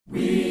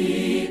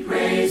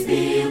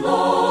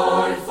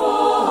Lord,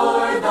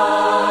 for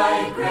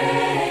thy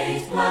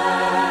great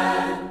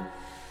plan,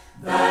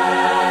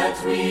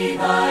 that we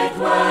thy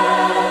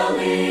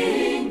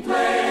dwelling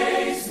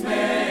place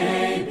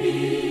may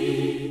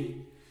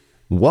be.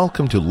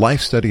 Welcome to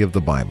Life Study of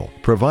the Bible,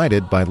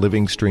 provided by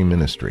Living Stream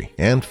Ministry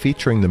and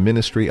featuring the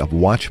ministry of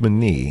Watchman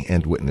Nee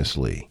and Witness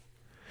Lee.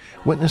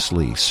 Witness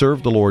Lee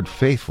served the Lord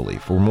faithfully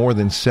for more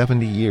than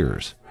 70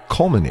 years,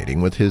 culminating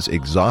with his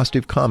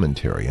exhaustive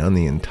commentary on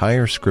the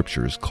entire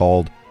Scriptures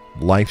called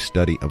Life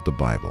Study of the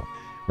Bible.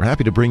 We're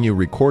happy to bring you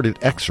recorded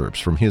excerpts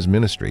from his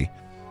ministry.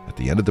 At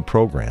the end of the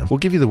program, we'll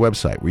give you the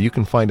website where you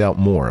can find out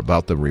more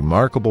about the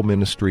remarkable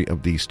ministry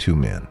of these two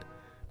men.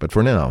 But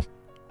for now,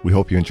 we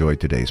hope you enjoyed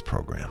today's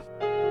program.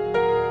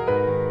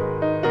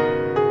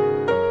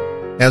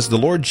 As the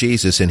Lord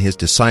Jesus and his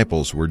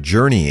disciples were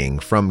journeying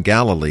from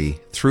Galilee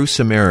through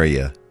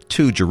Samaria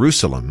to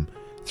Jerusalem,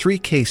 3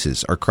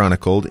 cases are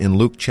chronicled in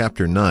Luke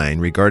chapter 9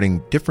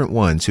 regarding different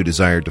ones who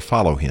desired to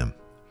follow him.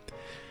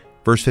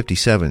 Verse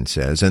 57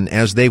 says, "And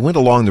as they went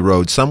along the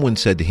road, someone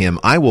said to him,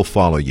 'I will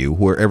follow you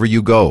wherever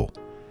you go.'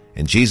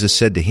 And Jesus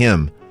said to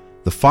him,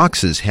 'The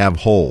foxes have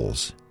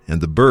holes,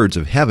 and the birds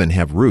of heaven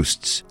have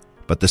roosts,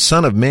 but the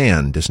Son of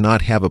Man does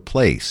not have a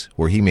place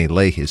where he may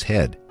lay his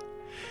head.'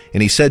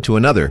 And he said to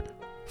another,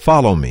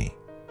 'Follow me.'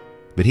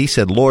 But he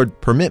said,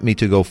 'Lord, permit me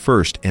to go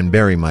first and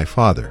bury my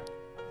father.'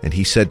 And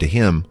he said to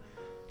him,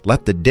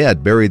 'Let the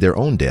dead bury their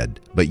own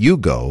dead, but you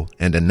go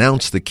and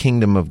announce the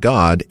kingdom of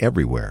God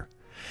everywhere.'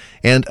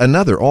 And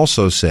another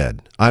also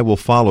said, 'I will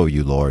follow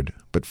you, Lord,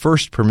 but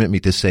first permit me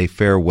to say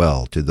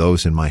farewell to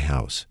those in my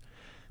house.'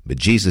 But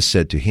Jesus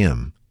said to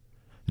him,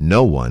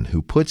 'No one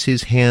who puts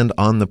his hand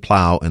on the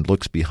plow and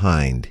looks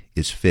behind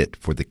is fit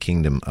for the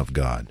kingdom of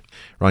God."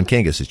 Ron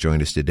Kangas has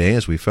joined us today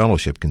as we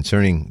fellowship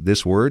concerning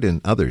this word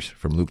and others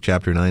from Luke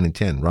chapter 9 and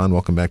 10. Ron,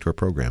 welcome back to our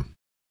program.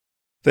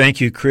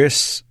 Thank you,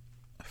 Chris.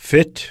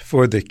 Fit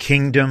for the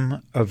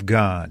kingdom of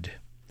God.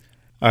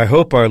 I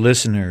hope our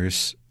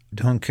listeners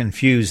don't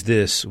confuse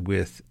this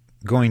with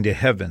going to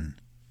heaven.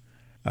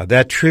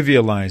 That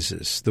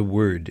trivializes the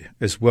word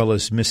as well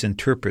as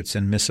misinterprets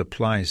and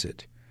misapplies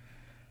it.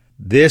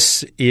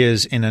 This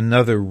is in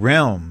another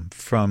realm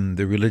from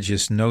the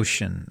religious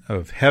notion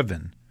of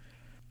heaven.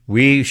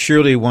 We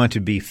surely want to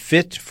be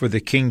fit for the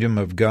kingdom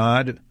of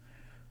God.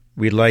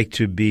 We'd like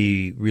to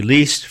be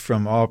released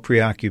from all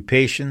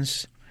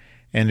preoccupations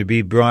and to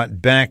be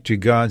brought back to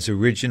God's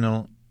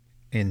original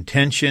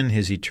intention,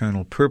 his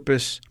eternal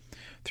purpose,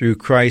 through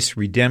Christ's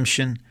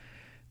redemption,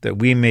 that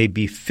we may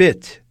be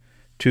fit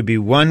to be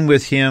one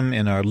with him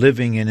in our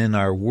living and in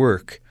our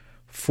work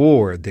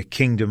for the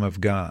kingdom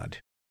of God.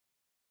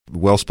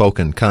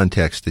 Well-spoken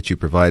context that you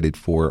provided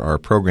for our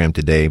program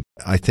today.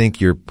 I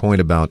think your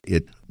point about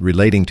it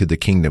relating to the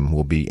kingdom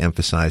will be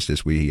emphasized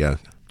as we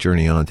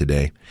journey on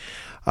today.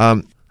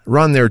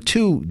 Ron, there are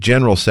 2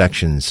 general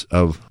sections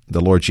of the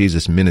Lord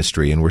Jesus'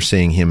 ministry, and we're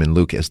seeing him in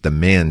Luke as the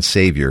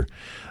man-savior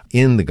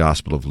in the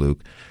Gospel of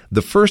Luke.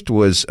 The first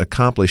was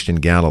accomplished in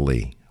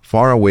Galilee,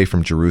 far away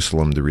from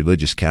Jerusalem, the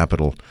religious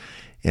capital.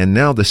 And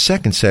now the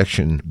second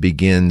section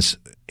begins,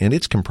 and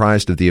it's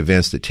comprised of the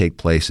events that take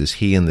place as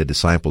he and the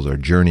disciples are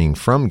journeying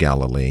from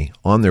Galilee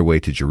on their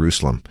way to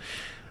Jerusalem.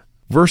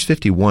 Verse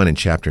 51 in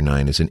chapter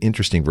 9 is an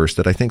interesting verse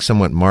that I think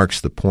somewhat marks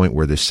the point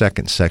where the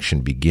second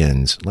section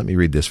begins. Let me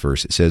read this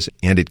verse. It says,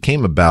 "And it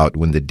came about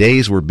when the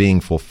days were being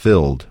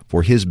fulfilled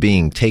for his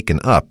being taken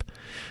up,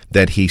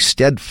 that he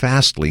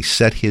steadfastly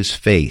set his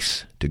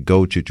face to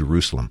go to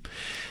Jerusalem."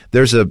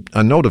 There's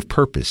a note of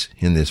purpose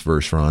in this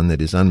verse, Ron,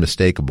 that is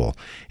unmistakable,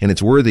 and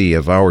it's worthy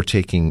of our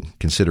taking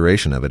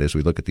consideration of it as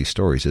we look at these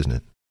stories, isn't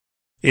it?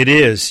 It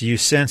is. You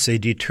sense a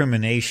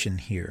determination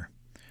here,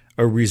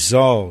 a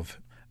resolve,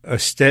 a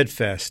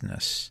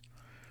steadfastness.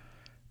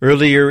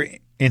 Earlier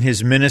in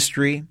his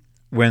ministry,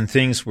 when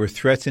things were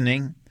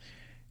threatening,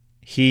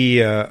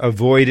 he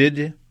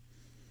avoided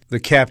the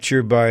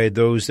capture by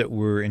those that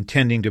were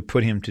intending to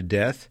put him to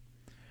death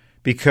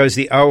because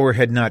the hour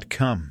had not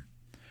come.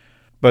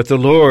 But the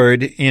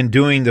Lord, in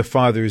doing the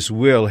Father's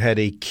will, had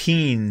a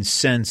keen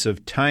sense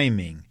of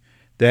timing,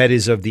 that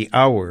is, of the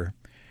hour,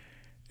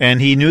 and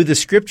he knew the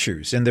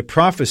Scriptures and the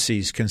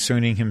prophecies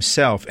concerning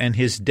himself and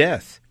his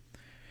death.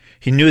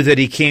 He knew that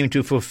he came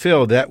to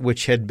fulfill that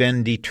which had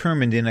been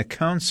determined in a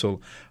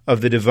council of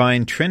the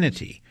divine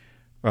Trinity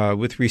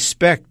with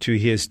respect to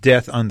his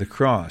death on the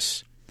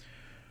cross.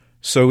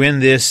 So in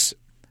this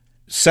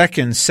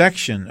second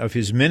section of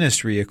his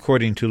ministry,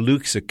 according to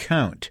Luke's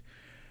account,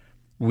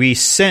 we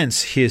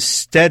sense his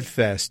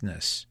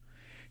steadfastness,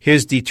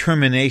 his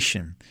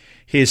determination.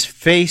 His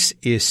face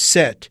is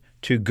set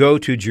to go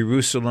to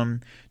Jerusalem,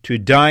 to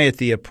die at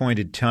the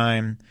appointed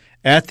time,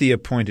 at the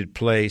appointed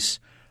place,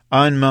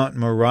 on Mount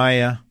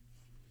Moriah.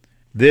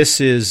 This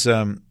is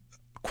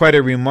quite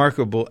a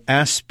remarkable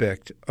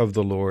aspect of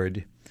the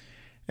Lord,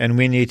 and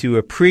we need to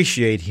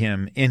appreciate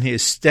him in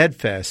his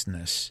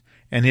steadfastness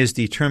and his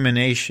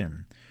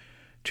determination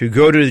to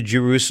go to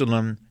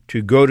Jerusalem,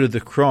 to go to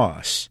the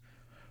cross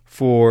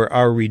for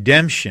our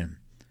redemption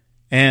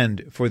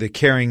and for the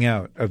carrying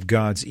out of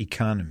God's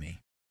economy.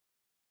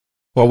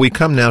 Well, we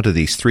come now to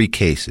these three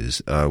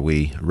cases.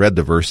 We read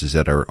the verses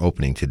at our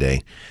opening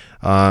today.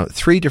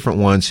 Three different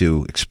ones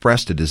who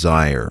expressed a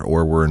desire,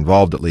 or were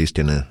involved at least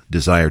in a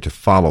desire to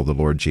follow the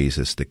Lord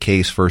Jesus. The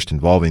case first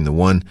involving the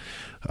one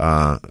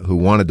who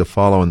wanted to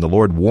follow, and the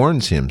Lord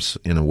warns him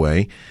in a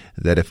way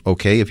that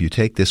if you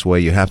take this way,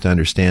 you have to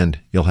understand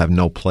you'll have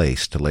no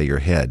place to lay your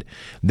head.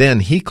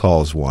 Then he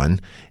calls one,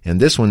 and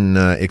this one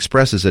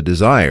expresses a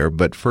desire,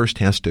 but first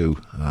has to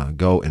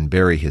go and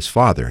bury his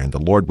father, and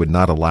the Lord would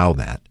not allow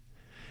that.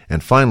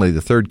 And finally,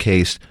 the third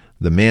case,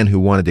 the man who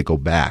wanted to go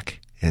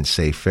back and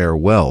say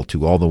farewell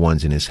to all the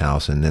ones in his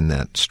house, and then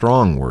that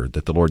strong word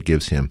that the Lord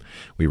gives him.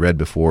 We read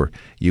before,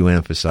 you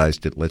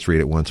emphasized it. Let's read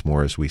it once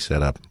more as we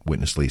set up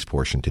Witness Lee's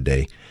portion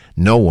today.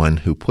 No one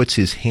who puts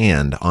his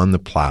hand on the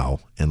plow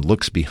and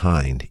looks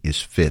behind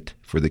is fit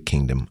for the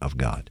kingdom of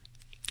God.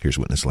 Here's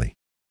Witness Lee.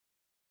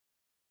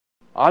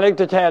 I'd like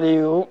to tell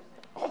you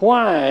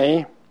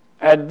why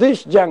at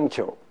this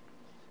juncture,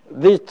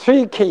 these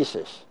three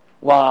cases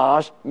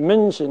was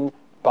mentioned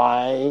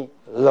by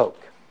Luke.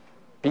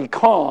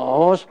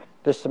 Because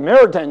the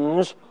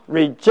Samaritans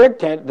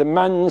rejected the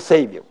man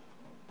Savior.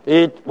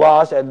 It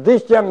was at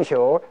this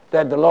juncture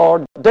that the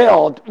Lord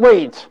dealt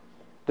with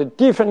the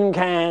different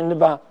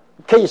kind of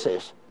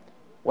cases.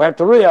 We have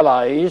to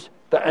realize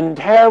the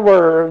entire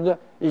world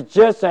is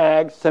just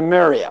like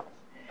Samaria.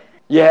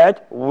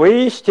 Yet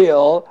we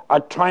still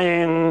are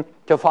trying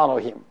to follow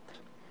Him.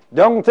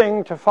 Don't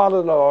think to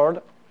follow the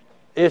Lord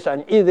is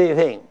an easy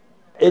thing.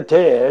 It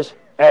is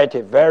at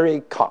a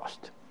very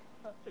cost.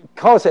 It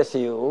causes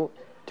you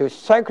to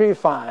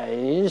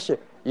sacrifice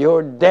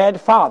your dead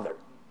father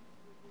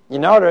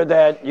in order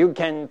that you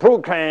can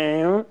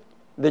proclaim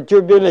the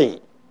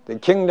Jubilee, the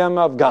kingdom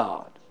of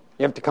God.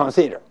 You have to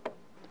consider.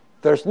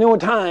 There's no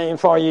time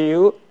for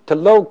you to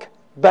look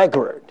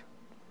backward.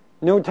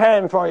 No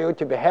time for you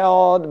to be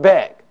held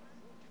back.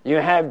 You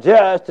have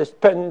just to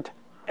spend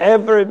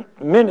every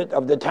minute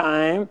of the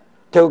time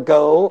to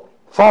go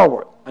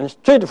forward and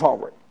straight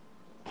forward.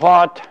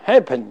 What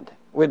happened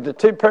with the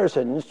two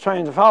persons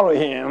trying to follow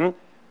him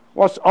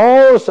was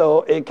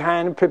also a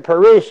kind of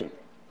preparation.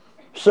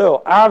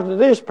 So after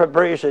this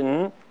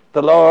preparation,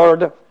 the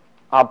Lord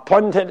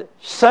appointed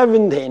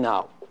 70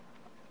 now.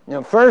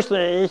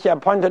 Firstly, he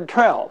appointed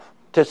 12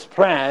 to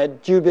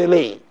spread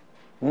Jubilee.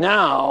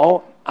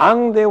 Now,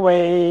 on the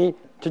way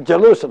to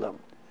Jerusalem,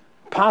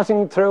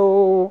 passing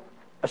through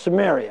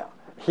Samaria,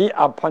 he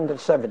appointed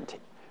 70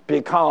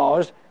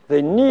 because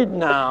the need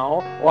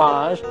now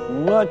was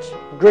much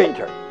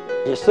greater.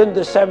 He sent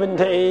the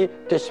 70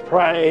 to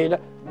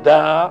spread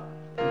the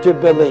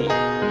Jubilee.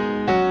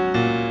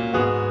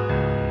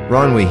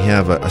 Ron, we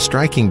have a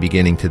striking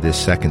beginning to this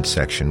second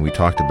section. We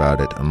talked about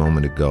it a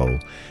moment ago.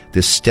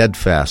 This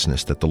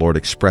steadfastness that the Lord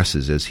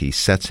expresses as he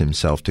sets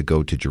himself to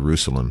go to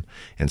Jerusalem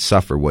and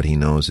suffer what he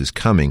knows is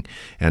coming.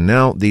 And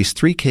now these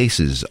three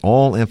cases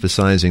all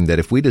emphasizing that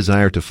if we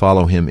desire to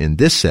follow him in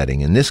this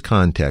setting, in this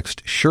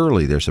context,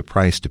 surely there's a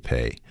price to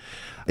pay.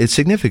 It's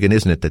significant,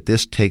 isn't it, that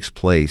this takes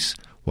place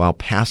while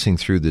passing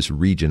through this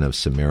region of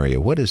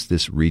Samaria. What does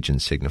this region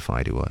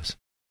signify to us?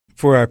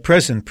 For our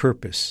present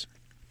purpose,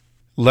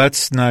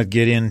 let's not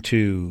get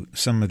into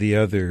some of the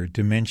other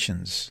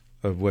dimensions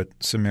of what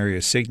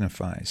Samaria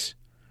signifies.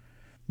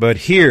 But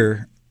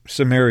here,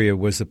 Samaria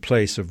was a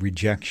place of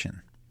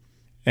rejection.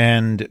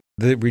 And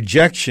the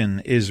rejection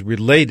is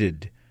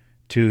related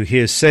to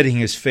his setting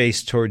his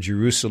face toward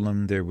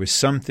Jerusalem. There was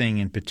something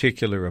in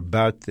particular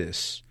about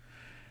this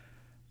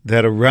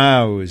that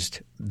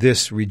aroused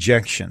this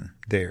rejection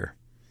there.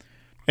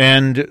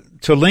 And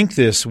to link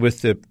this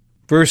with the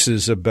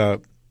verses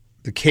about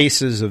the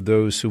cases of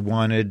those who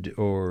wanted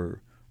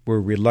or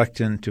were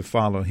reluctant to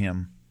follow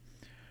him,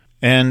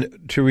 and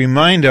to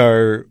remind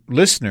our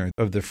listener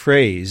of the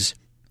phrase,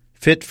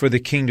 fit for the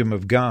kingdom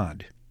of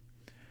God.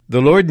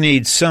 The Lord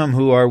needs some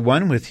who are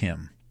one with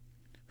him,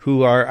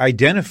 who are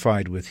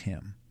identified with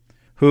him,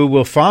 who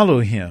will follow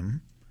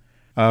him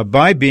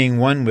by being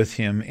one with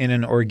him in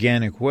an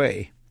organic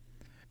way.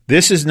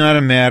 This is not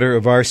a matter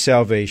of our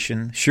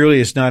salvation. Surely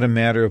it's not a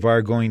matter of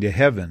our going to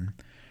heaven.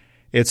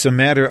 It's a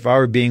matter of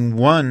our being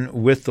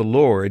one with the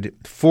Lord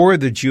for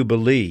the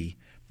Jubilee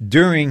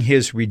during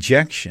his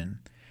rejection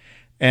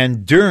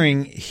and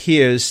during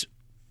his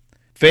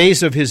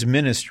phase of his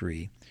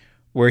ministry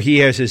where he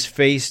has his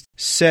face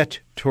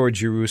set toward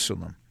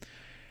Jerusalem.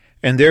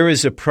 And there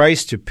is a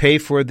price to pay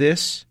for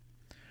this.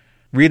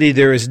 Really,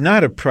 there is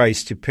not a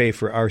price to pay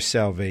for our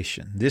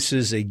salvation. This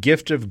is a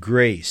gift of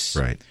grace,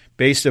 right,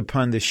 based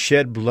upon the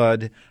shed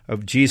blood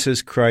of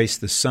Jesus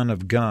Christ, the Son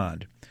of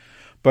God.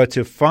 But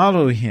to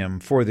follow him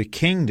for the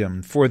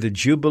kingdom, for the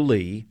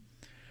Jubilee,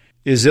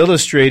 is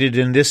illustrated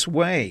in this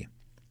way.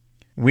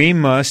 We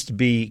must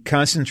be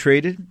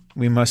concentrated,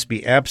 we must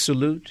be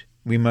absolute,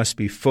 we must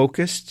be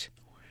focused,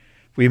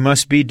 we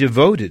must be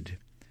devoted.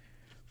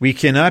 We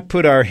cannot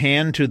put our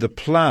hand to the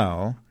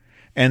plow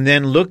and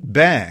then look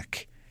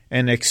back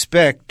and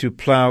expect to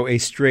plow a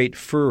straight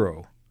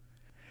furrow.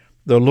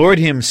 The Lord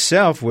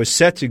himself was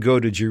set to go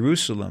to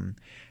Jerusalem,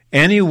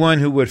 Anyone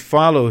who would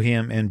follow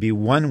him and be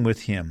one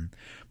with him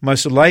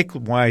must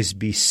likewise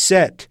be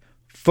set,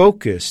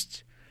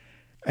 focused,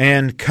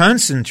 and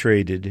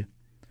concentrated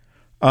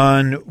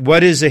on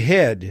what is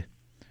ahead,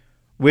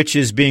 which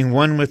is being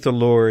one with the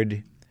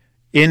Lord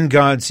in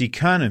God's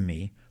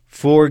economy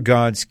for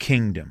God's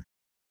kingdom.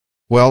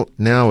 Well,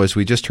 now, as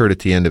we just heard at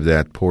the end of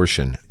that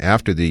portion,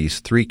 after these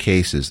three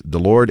cases, the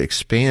Lord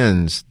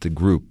expands the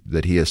group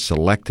that he has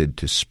selected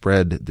to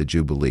spread the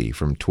Jubilee.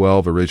 From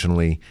 12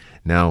 originally,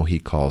 now he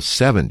calls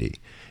 70,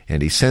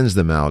 and he sends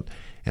them out,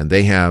 and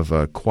they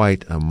have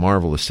quite a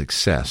marvelous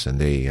success, and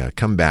they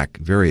come back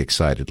very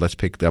excited. Let's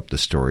pick up the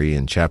story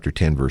in chapter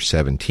 10, verse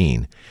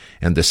 17.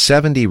 And the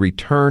 70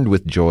 returned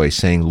with joy,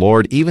 saying,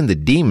 Lord, even the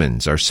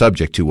demons are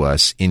subject to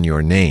us in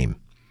your name.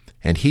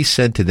 And he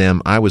said to them,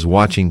 I was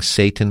watching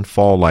Satan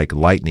fall like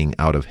lightning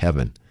out of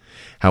heaven.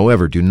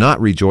 However, do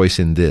not rejoice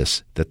in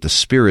this, that the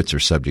spirits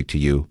are subject to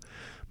you,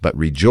 but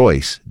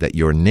rejoice that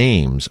your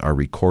names are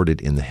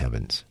recorded in the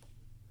heavens.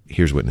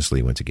 Here's Witness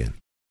Lee once again.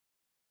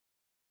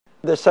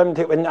 The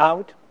 70 went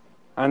out,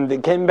 and they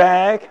came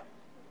back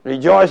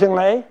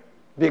rejoicingly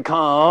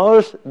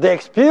because they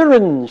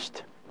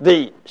experienced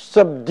the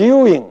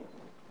subduing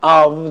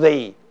of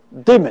the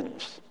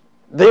demons.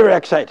 They were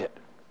excited.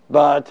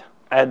 But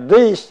at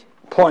this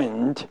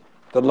point,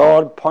 the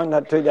Lord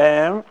pointed to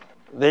them,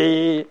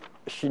 they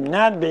should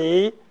not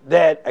be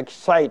that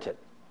excited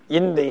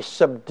in the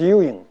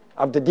subduing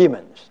of the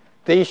demons.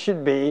 They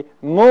should be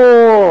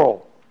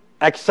more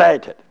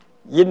excited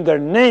in their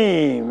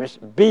names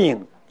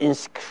being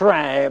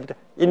inscribed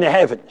in the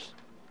heavens.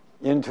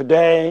 And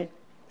today,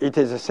 it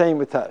is the same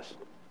with us.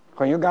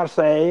 When you got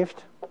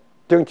saved,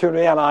 don't you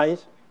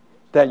realize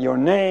that your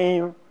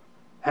name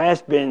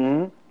has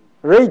been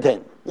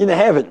written in the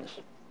heavens?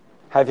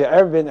 Have you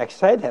ever been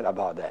excited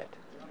about that?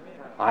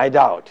 I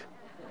doubt.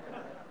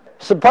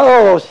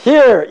 Suppose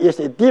here is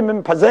a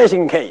demon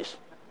possession case,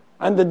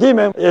 and the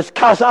demon is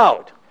cast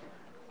out.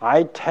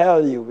 I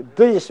tell you,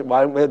 this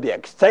one will be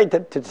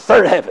excited to the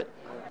third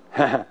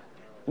heaven.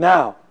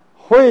 Now,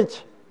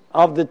 which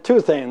of the two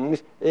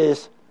things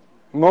is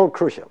more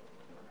crucial?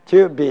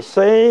 To be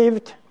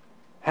saved,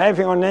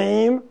 having your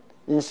name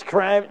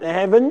inscribed in the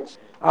heavens,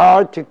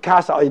 or to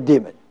cast out a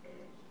demon?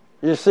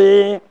 You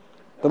see,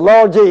 the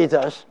Lord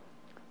Jesus,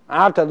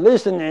 after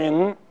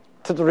listening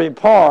to the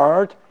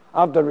report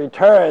of the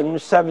return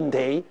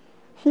 70,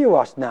 he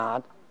was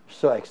not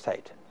so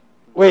excited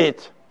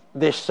with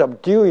the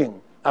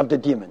subduing of the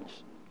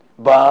demons.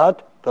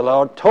 But the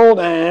Lord told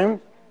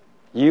them,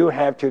 you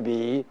have to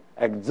be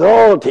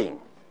exulting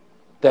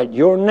that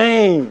your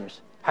names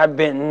have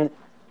been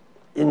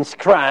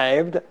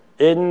inscribed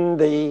in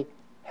the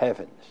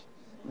heavens.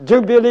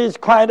 Jubilee is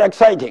quite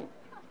exciting.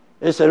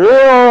 It's a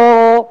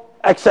real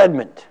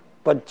excitement.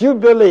 But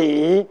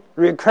Jubilee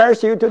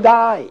requires you to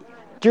die.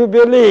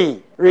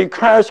 Jubilee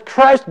requires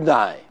Christ to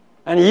die,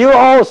 and you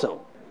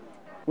also.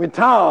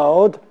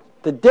 Without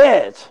the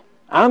death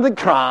on the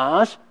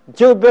cross,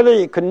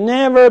 Jubilee could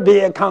never be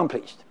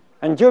accomplished,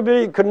 and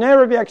Jubilee could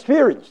never be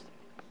experienced.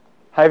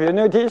 Have you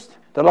noticed?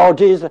 The Lord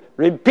Jesus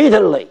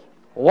repeatedly,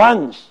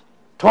 once,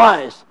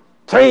 twice,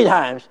 3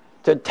 times,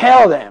 to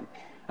tell them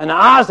and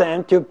ask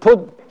them to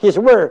put his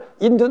word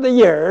into the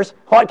ears.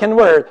 What can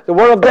word? The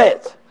word of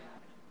death.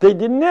 They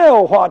didn't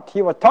know what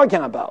he was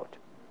talking about.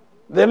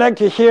 They like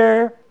to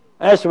hear,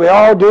 as we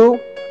all do,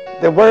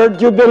 the word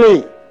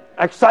Jubilee,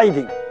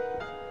 exciting.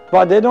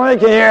 But they don't like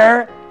to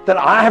hear that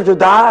I have to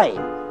die.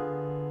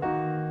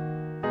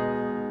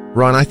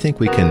 Ron, I think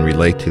we can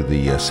relate to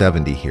the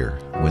 70 here.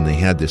 When they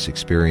had this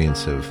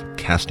experience of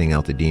casting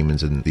out the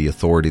demons and the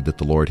authority that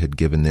the Lord had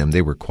given them,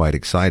 they were quite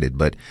excited.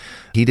 But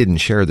he didn't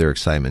share their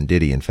excitement,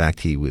 did he? In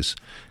fact, he was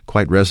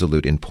quite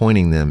resolute in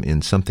pointing them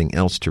in something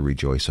else to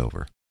rejoice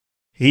over.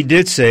 He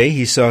did say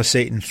he saw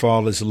Satan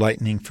fall as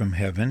lightning from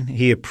heaven.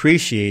 He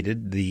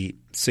appreciated the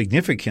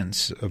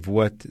significance of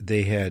what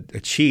they had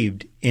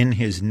achieved in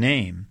his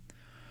name.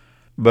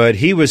 But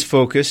he was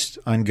focused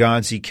on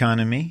God's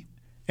economy,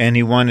 and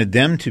he wanted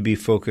them to be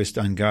focused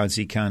on God's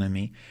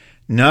economy,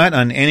 not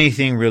on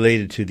anything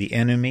related to the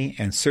enemy,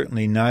 and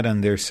certainly not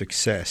on their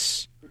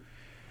success.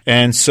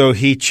 And so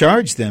he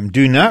charged them,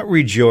 do not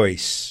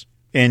rejoice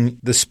in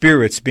the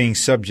spirits being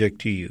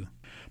subject to you,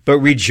 but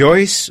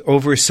rejoice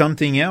over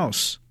something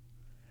else,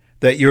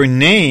 that your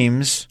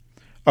names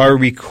are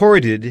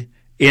recorded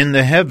in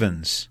the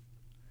heavens.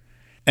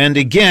 And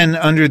again,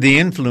 under the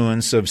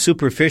influence of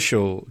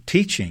superficial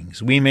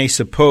teachings, we may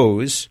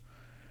suppose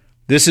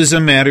this is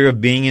a matter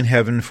of being in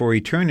heaven for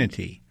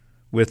eternity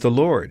with the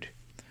Lord.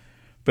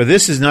 But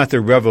this is not the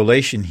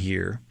revelation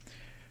here.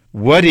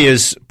 What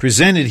is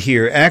presented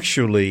here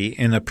actually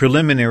in a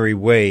preliminary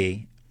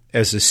way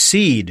as a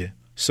seed,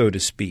 so to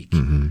speak,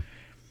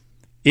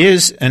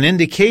 is an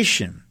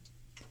indication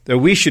that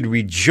we should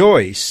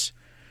rejoice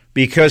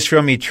because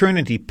from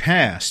eternity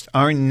past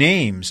our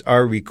names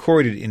are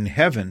recorded in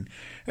heaven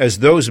as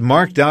those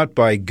marked out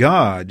by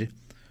God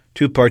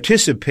to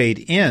participate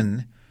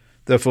in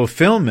the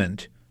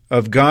fulfillment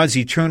of God's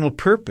eternal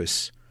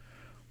purpose.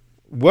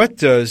 What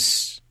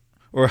does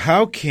Or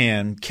how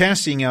can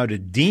casting out a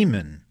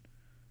demon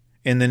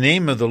in the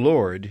name of the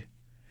Lord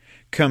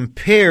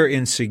compare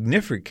in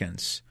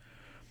significance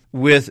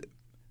with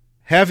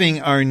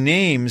having our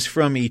names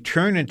from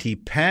eternity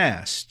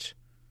past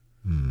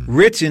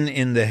written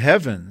in the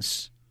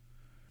heavens,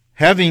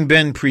 having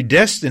been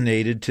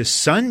predestinated to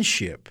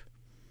sonship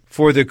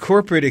for the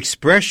corporate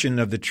expression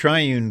of the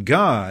triune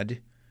God,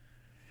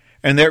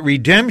 and that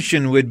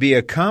redemption would be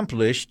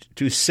accomplished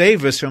to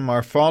save us from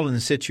our fallen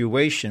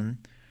situation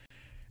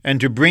and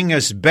to bring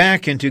us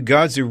back into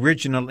God's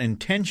original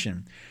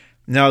intention.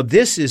 Now,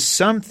 this is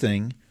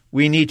something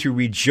we need to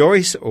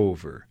rejoice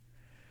over.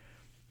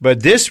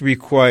 But this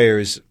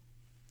requires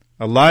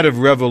a lot of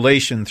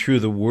revelation through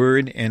the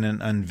Word and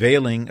an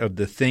unveiling of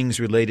the things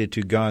related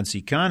to God's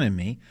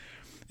economy.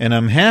 And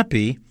I'm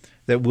happy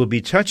that we'll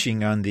be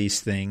touching on these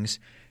things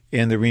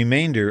in the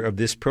remainder of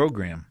this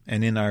program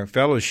and in our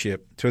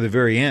fellowship to the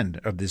very end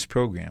of this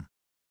program.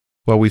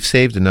 Well, we've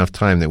saved enough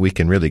time that we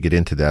can really get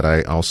into that.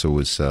 I also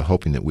was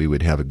hoping that we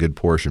would have a good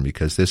portion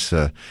because this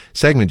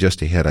segment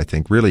just ahead, I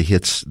think, really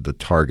hits the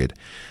target.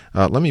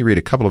 Let me read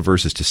a couple of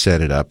verses to set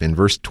it up. In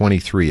verse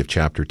 23 of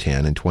chapter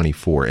 10 and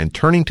 24, "And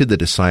turning to the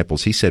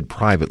disciples, he said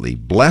privately,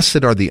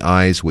 'Blessed are the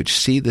eyes which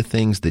see the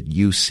things that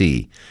you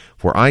see.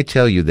 For I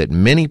tell you that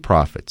many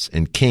prophets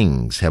and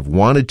kings have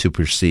wanted to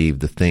perceive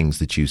the things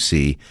that you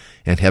see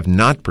and have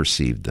not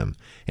perceived them,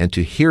 and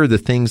to hear the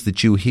things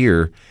that you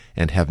hear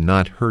and have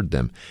not heard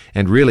them.'"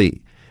 And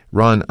really,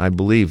 Ron, I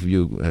believe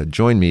you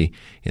join me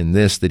in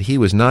this, that he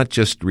was not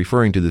just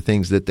referring to the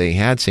things that they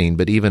had seen,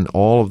 but even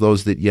all of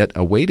those that yet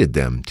awaited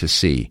them to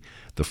see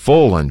the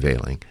full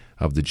unveiling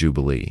of the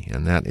Jubilee.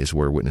 And that is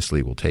where Witness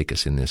Lee will take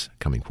us in this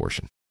coming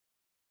portion.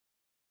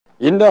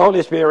 In the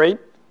Holy Spirit,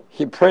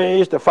 he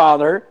prays the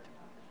Father,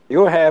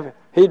 "You have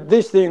hid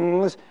these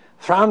things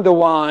from the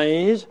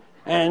wise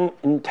and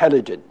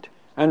intelligent,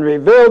 and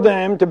revealed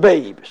them to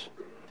babes."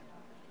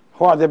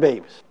 Who are the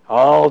babes?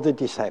 All the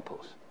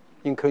disciples,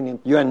 including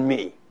you and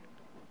me.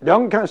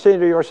 Don't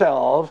consider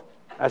yourself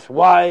as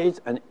wise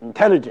and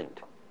intelligent.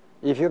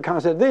 If you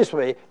consider this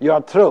way, you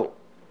are through.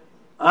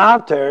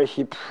 After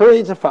he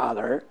prayed the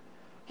Father,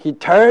 he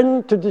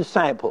turned to the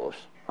disciples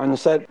and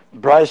said,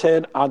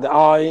 "Blessed are the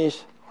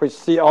eyes which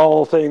see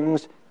all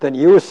things that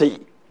you see."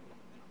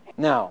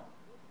 Now,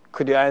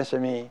 could you answer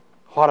me,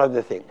 what are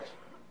the things?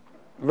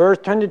 Verse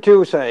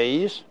 22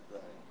 says,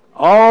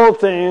 "All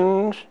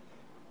things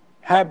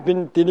have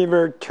been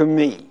delivered to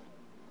me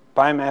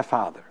by my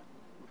Father."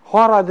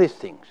 What are these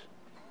things?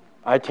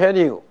 I tell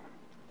you,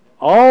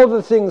 all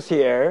the things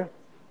here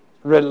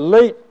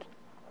relate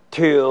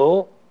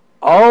to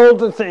all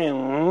the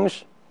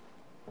things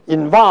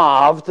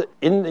involved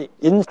in the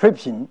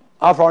inscription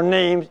of our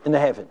names in the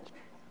heavens.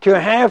 To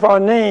have our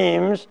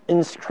names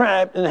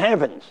inscribed in the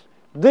heavens,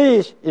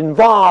 this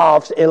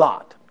involves a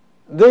lot.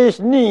 This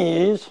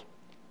needs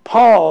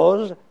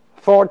Paul's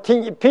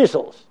 14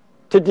 epistles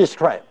to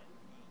describe.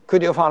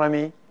 Could you follow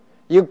me?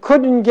 You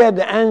couldn't get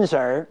the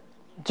answer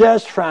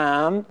just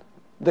from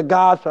the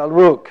Gospel of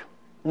Luke.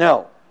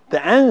 No,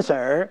 the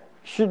answer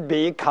should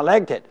be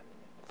collected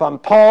from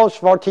Paul's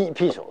 14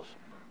 epistles.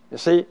 You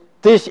see,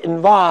 this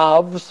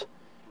involves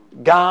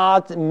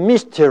God's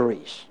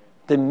mysteries.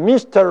 The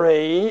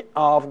mystery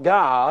of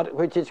God,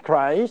 which is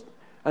Christ,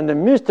 and the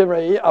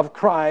mystery of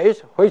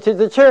Christ, which is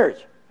the church.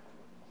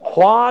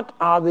 What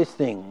are these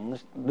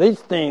things? These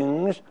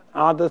things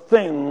are the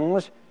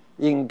things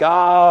in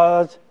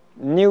God's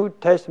New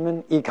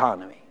Testament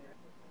economy.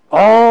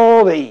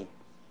 All the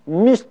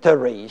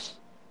mysteries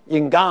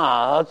in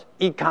God's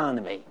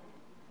economy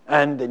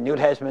and the New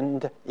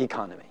Testament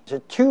economy.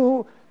 It's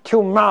too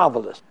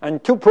marvelous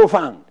and too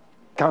profound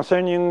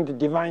concerning the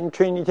divine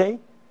Trinity,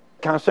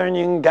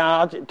 concerning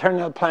God's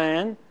eternal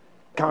plan,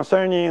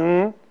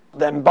 concerning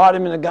the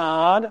embodiment of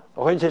God,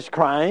 which is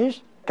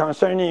Christ,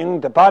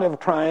 concerning the body of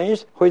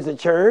Christ, which is the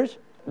church,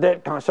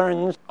 that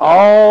concerns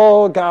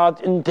all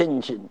God's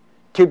intention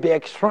to be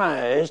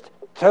expressed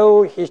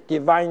through His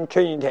divine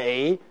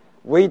Trinity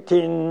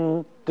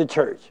within the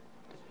church.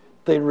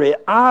 The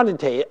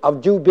reality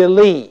of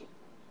Jubilee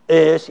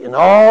is in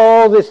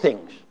all these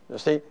things. You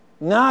see,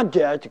 not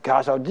just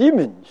because of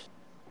demons.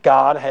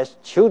 God has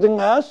chosen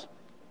us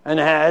and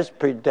has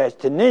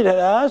predestinated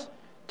us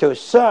to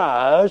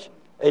serve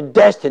a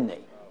destiny,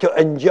 to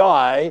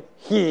enjoy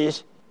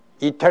His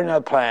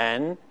eternal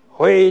plan,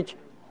 which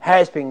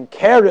has been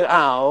carried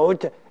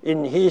out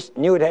in His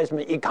New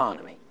Testament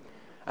economy.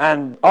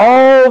 And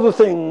all the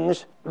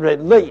things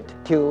relate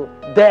to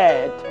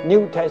that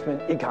New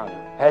Testament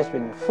economy has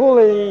been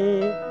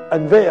fully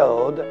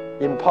unveiled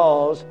in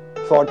Paul's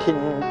 14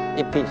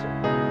 epistles.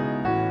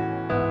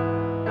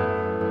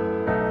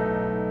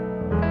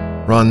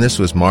 Ron, this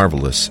was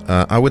marvelous.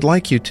 I would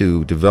like you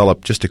to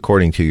develop, just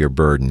according to your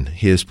burden,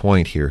 his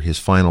point here, his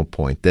final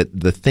point, that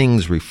the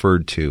things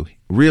referred to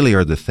really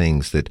are the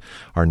things that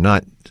are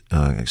not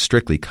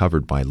strictly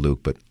covered by Luke,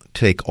 but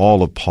take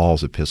all of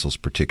Paul's epistles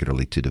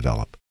particularly to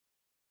develop.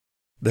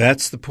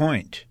 That's the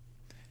point.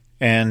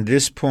 And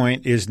this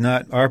point is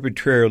not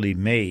arbitrarily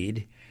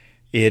made.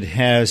 It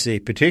has a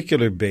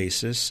particular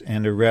basis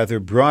and a rather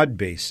broad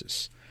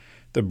basis.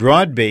 The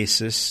broad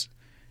basis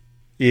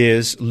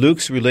is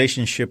Luke's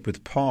relationship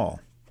with Paul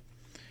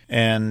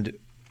and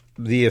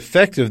the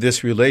effect of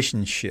this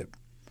relationship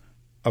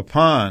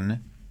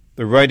upon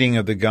the writing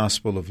of the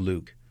Gospel of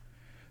Luke.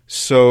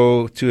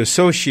 So to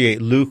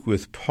associate Luke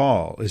with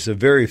Paul is a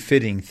very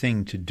fitting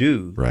thing to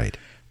do. Right.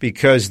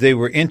 Because they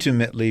were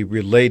intimately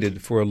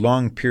related for a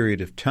long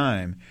period of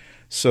time.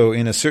 So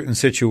in a certain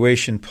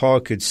situation, Paul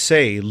could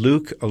say,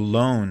 Luke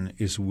alone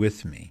is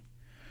with me.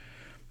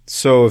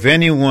 So if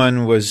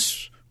anyone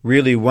was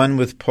really one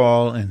with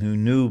Paul and who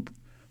knew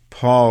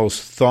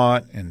Paul's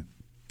thought and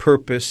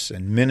purpose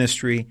and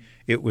ministry,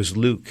 it was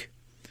Luke.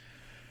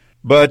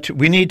 But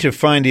we need to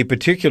find a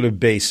particular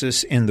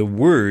basis in the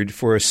Word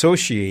for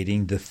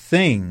associating the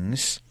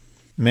things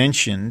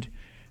mentioned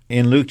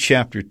in Luke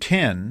chapter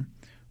 10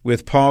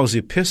 with Paul's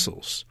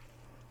epistles.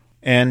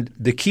 And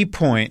the key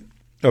point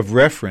of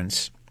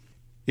reference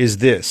is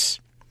this.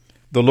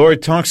 The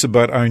Lord talks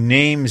about our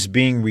names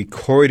being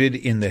recorded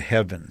in the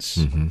heavens.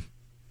 Mm-hmm.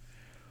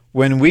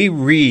 When we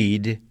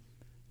read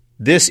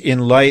this in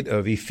light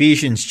of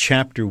Ephesians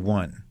chapter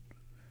 1,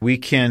 we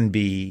can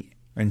be,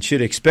 and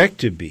should expect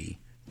to be,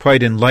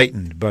 quite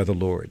enlightened by the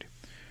Lord.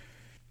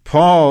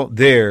 Paul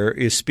there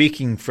is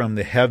speaking from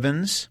the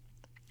heavens,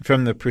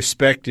 from the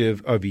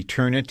perspective of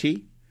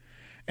eternity,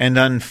 and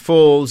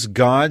unfolds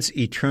God's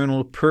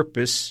eternal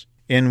purpose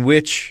in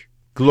which,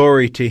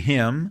 glory to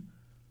Him,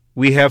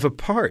 we have a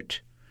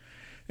part.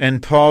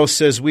 And Paul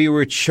says we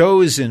were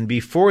chosen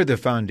before the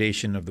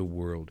foundation of the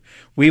world.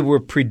 We were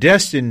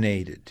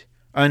predestinated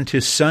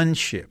unto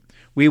sonship.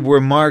 We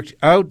were marked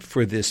out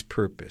for this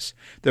purpose,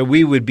 that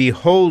we would be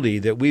holy,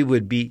 that we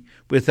would be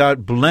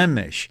without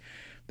blemish,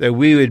 that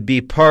we would be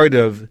part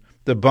of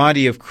the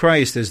body of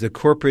Christ as the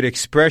corporate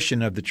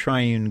expression of the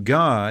triune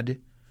God,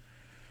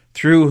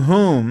 through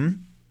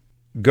whom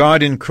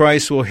God in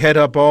Christ will head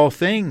up all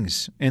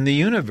things in the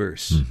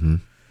universe. Mm-hmm.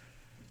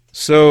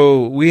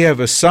 So we have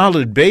a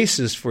solid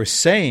basis for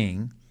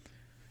saying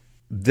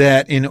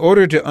that in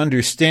order to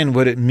understand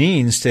what it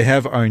means to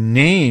have our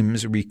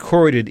names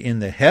recorded in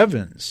the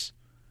heavens,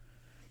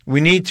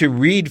 we need to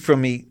read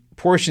from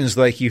portions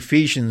like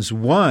Ephesians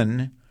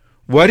 1,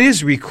 what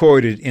is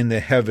recorded in the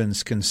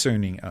heavens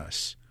concerning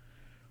us.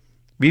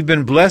 We've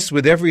been blessed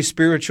with every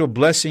spiritual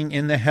blessing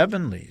in the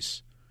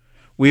heavenlies.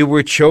 We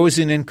were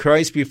chosen in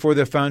Christ before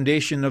the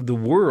foundation of the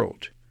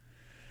world.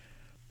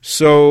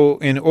 So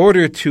in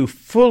order to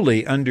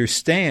fully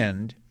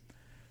understand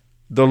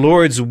the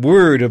Lord's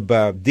word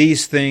about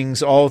these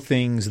things, all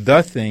things,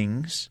 the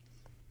things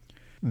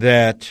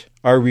that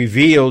are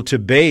revealed to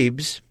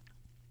babes,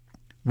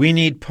 we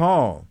need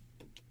Paul.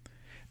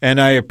 And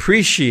I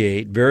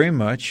appreciate very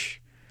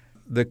much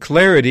the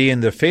clarity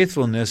and the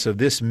faithfulness of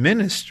this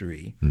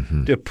ministry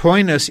to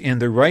point us in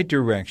the right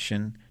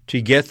direction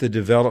to get the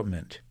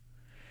development.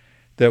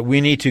 That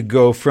we need to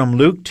go from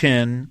Luke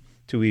 10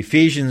 to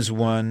Ephesians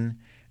 1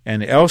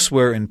 and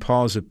elsewhere in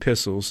Paul's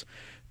epistles.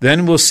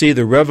 Then we'll see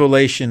the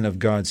revelation of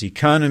God's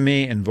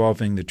economy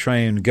involving the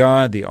triune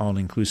God, the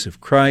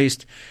all-inclusive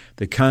Christ,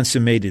 the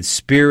consummated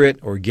Spirit,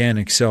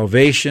 organic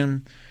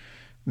salvation,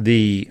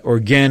 the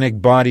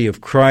organic body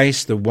of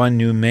Christ, the one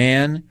new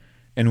man,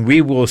 and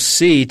we will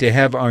see to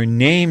have our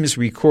names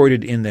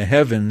recorded in the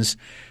heavens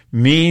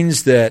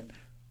means that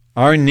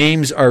our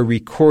names are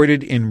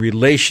recorded in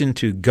relation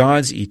to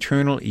God's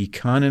eternal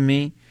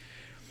economy,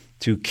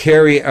 to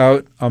carry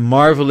out a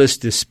marvelous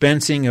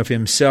dispensing of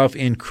Himself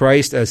in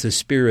Christ as the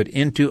Spirit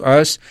into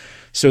us,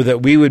 so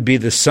that we would be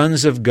the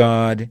sons of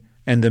God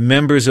and the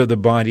members of the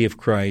body of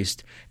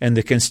Christ and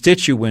the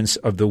constituents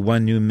of the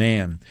one new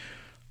man.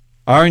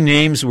 Our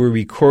names were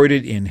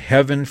recorded in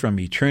heaven from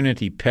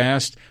eternity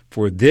past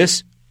for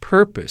this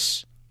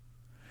purpose.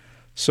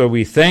 So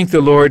we thank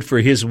the Lord for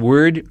His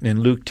word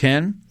in Luke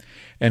 10,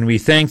 and we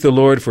thank the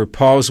Lord for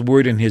Paul's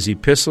word in his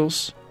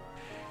epistles,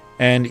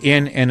 and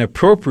in an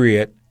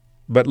appropriate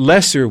but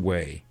lesser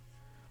way,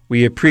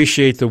 we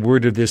appreciate the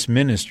word of this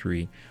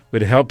ministry,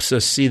 which helps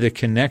us see the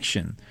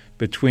connection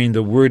between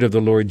the word of the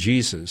Lord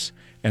Jesus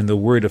and the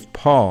word of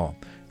Paul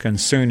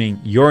concerning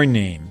your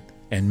name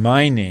and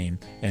my name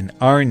and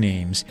our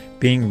names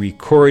being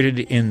recorded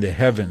in the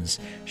heavens.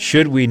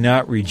 Should we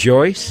not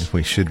rejoice?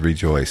 We should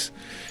rejoice.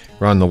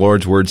 Ron, the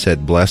Lord's word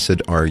said,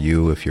 "Blessed are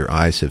you if your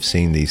eyes have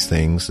seen these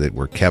things that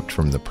were kept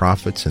from the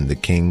prophets and the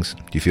kings."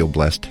 Do you feel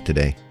blessed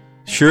today?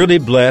 Surely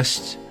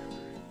blessed,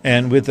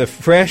 and with a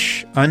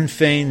fresh,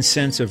 unfeigned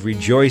sense of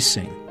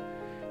rejoicing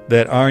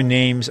that our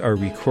names are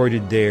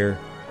recorded there.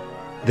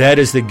 That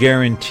is the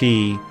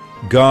guarantee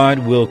God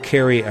will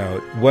carry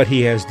out what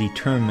He has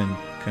determined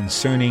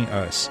concerning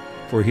us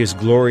for His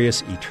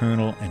glorious,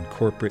 eternal, and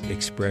corporate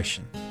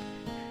expression.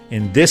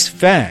 In this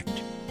fact,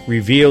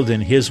 revealed in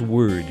His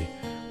Word,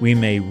 we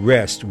may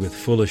rest with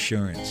full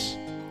assurance.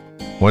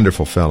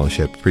 Wonderful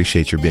fellowship.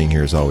 Appreciate your being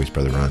here as always,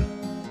 Brother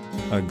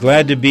Ron.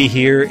 Glad to be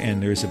here,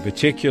 and there's a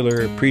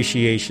particular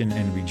appreciation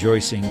and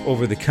rejoicing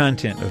over the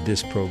content of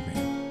this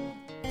program.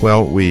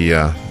 Well,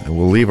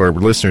 we'll leave our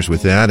listeners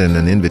with that and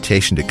an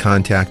invitation to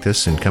contact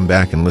us and come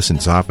back and listen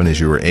as often as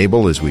you are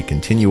able as we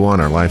continue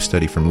on our life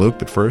study from Luke.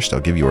 But first,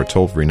 I'll give you our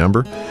toll-free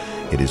number.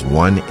 It is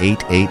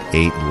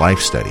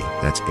 1-888-LIFE-STUDY.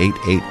 That's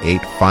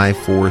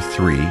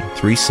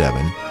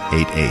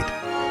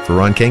 888-543-3788. For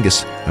Ron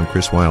Kangas, I'm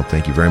Chris Wilde.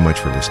 Thank you very much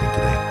for listening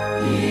today.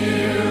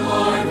 Dear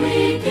Lord,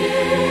 we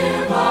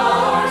give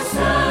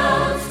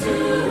ourselves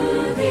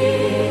to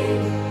Thee.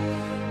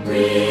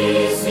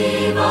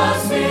 Receive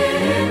us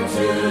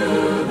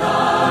into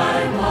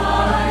Thy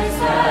wise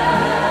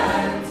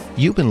hands.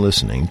 You've been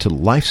listening to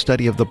Life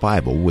Study of the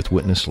Bible with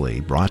Witness Lee,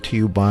 brought to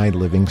you by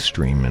Living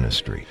Stream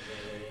Ministry.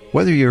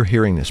 Whether you're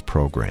hearing this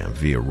program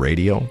via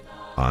radio,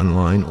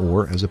 online,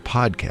 or as a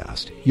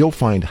podcast, you'll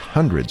find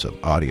hundreds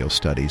of audio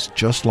studies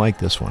just like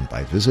this one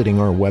by visiting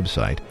our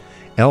website,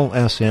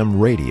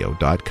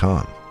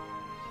 lsmradio.com.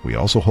 We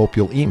also hope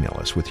you'll email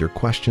us with your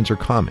questions or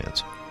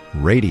comments,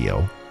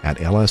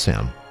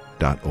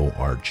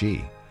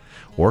 radio@lsm.org,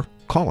 or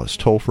call us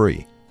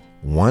toll-free,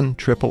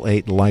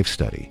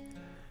 1-888-LIFE-STUDY.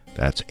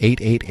 That's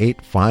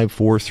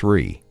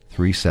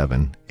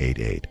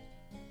 888-543-3788.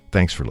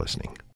 Thanks for listening.